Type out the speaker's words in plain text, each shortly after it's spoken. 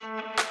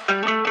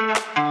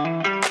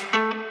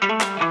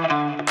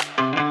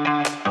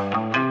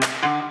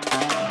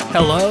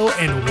Hello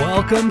and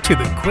welcome to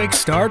the Quick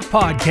Start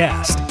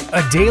Podcast,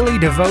 a daily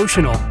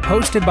devotional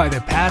hosted by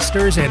the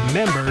pastors and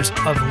members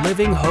of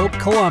Living Hope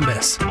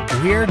Columbus.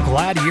 We're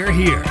glad you're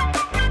here.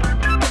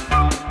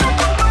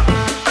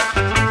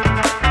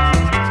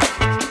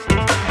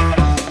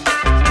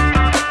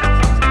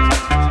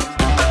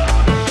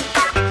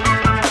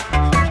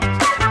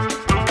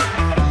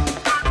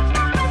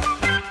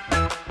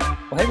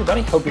 Well, hey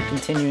everybody, hope you're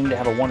continuing to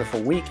have a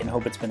wonderful week and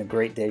hope it's been a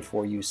great day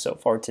for you so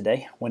far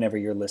today, whenever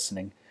you're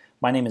listening.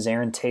 My name is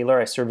Aaron Taylor.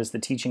 I serve as the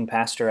teaching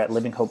pastor at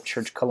Living Hope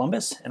Church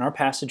Columbus, and our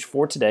passage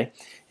for today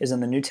is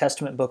in the New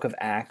Testament book of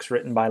Acts,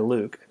 written by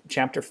Luke,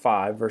 chapter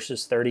 5,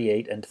 verses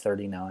 38 and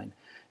 39.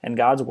 And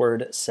God's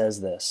word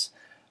says this: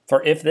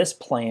 "For if this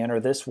plan or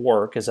this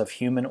work is of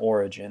human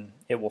origin,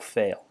 it will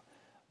fail.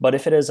 But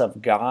if it is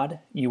of God,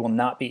 you will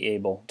not be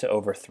able to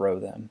overthrow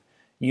them.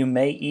 You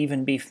may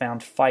even be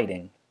found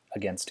fighting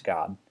against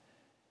God."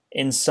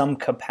 In some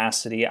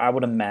capacity, I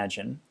would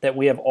imagine that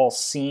we have all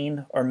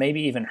seen or maybe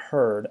even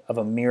heard of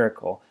a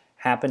miracle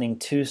happening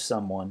to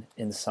someone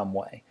in some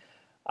way.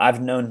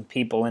 I've known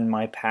people in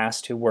my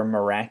past who were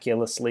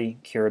miraculously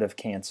cured of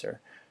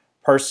cancer.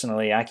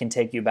 Personally, I can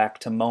take you back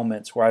to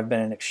moments where I've been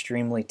in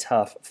extremely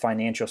tough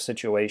financial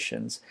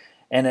situations,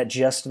 and at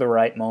just the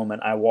right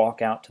moment, I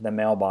walk out to the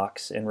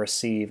mailbox and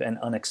receive an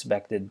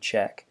unexpected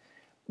check.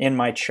 In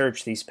my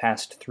church these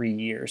past 3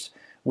 years,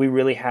 we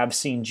really have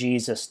seen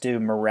Jesus do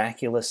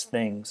miraculous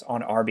things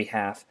on our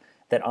behalf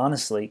that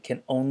honestly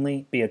can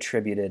only be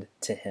attributed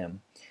to Him.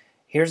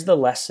 Here's the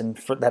lesson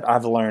that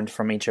I've learned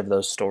from each of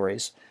those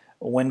stories.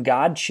 When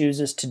God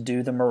chooses to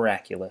do the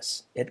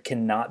miraculous, it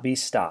cannot be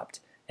stopped,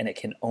 and it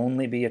can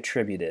only be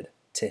attributed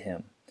to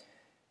Him.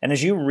 And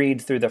as you read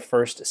through the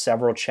first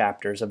several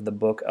chapters of the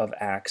book of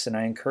Acts, and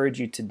I encourage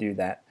you to do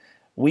that,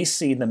 we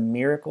see the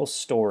miracle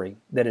story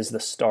that is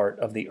the start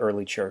of the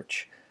early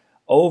church.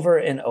 Over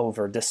and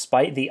over,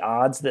 despite the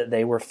odds that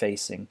they were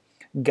facing,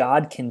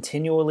 God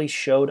continually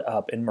showed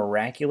up in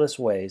miraculous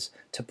ways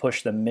to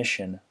push the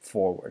mission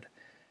forward.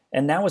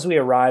 And now as we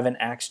arrive in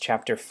Acts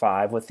chapter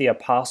 5 with the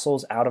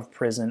apostles out of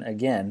prison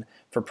again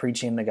for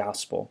preaching the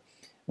gospel,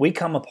 we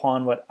come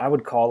upon what I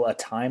would call a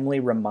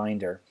timely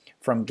reminder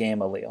from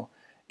Gamaliel.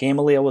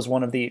 Gamaliel was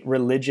one of the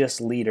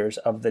religious leaders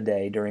of the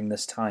day during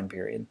this time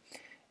period.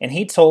 And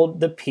he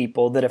told the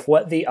people that if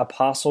what the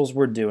apostles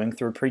were doing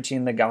through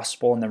preaching the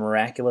gospel and the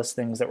miraculous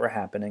things that were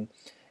happening,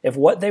 if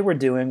what they were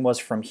doing was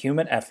from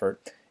human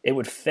effort, it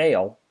would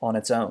fail on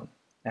its own.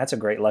 That's a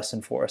great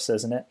lesson for us,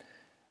 isn't it?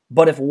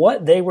 But if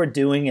what they were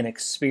doing and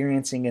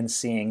experiencing and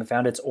seeing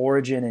found its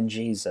origin in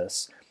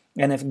Jesus,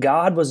 and if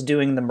God was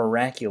doing the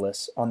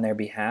miraculous on their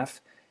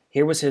behalf,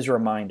 here was his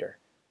reminder: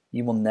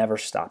 you will never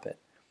stop it.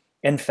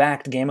 In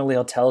fact,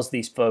 Gamaliel tells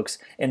these folks,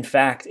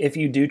 if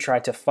you do try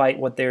to fight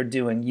what they're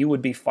doing, you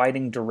would be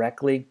fighting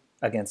directly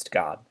against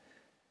God.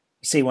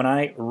 You see, when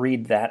I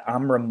read that,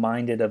 I'm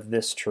reminded of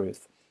this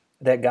truth,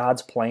 that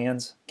God's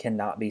plans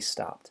cannot be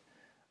stopped.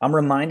 I'm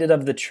reminded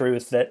of the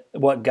truth that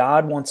what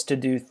God wants to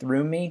do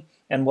through me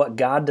and what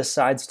God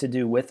decides to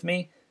do with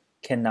me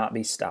cannot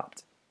be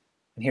stopped.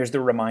 And here's the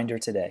reminder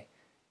today: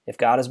 if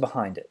God is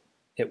behind it,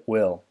 it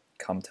will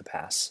come to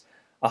pass.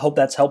 I hope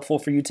that's helpful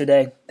for you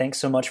today. Thanks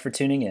so much for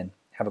tuning in.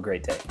 Have a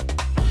great day.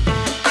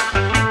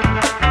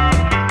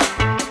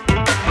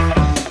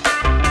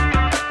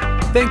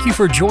 Thank you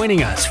for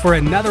joining us for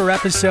another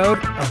episode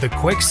of the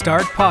Quick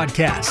Start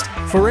Podcast.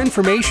 For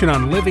information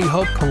on Living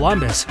Hope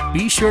Columbus,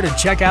 be sure to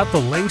check out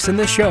the links in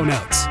the show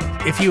notes.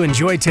 If you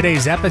enjoyed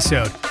today's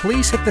episode,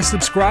 please hit the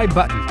subscribe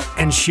button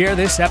and share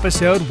this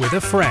episode with a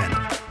friend.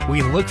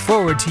 We look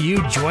forward to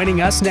you joining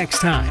us next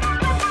time.